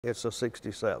It's a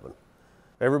 67.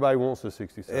 Everybody wants a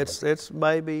 67. It's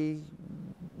maybe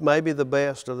the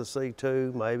best of the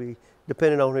C2, maybe,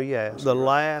 depending on who you ask. The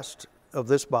last of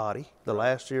this body, the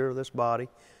last year of this body,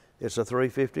 it's a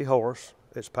 350 horse.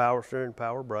 It's power steering,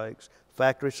 power brakes,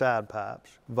 factory side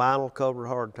pipes, vinyl covered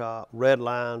hardtop, red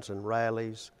lines and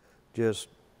rallies.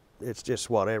 It's just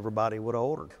what everybody would have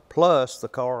ordered. Plus, the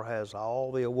car has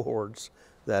all the awards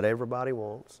that everybody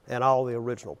wants and all the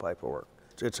original paperwork.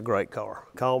 It's a great car.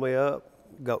 Call me up,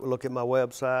 go look at my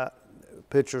website.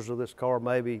 Pictures of this car,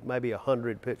 maybe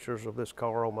 100 pictures of this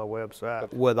car on my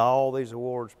website with all these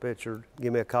awards pictured.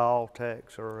 Give me a call,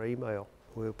 text, or email.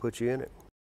 We'll put you in it.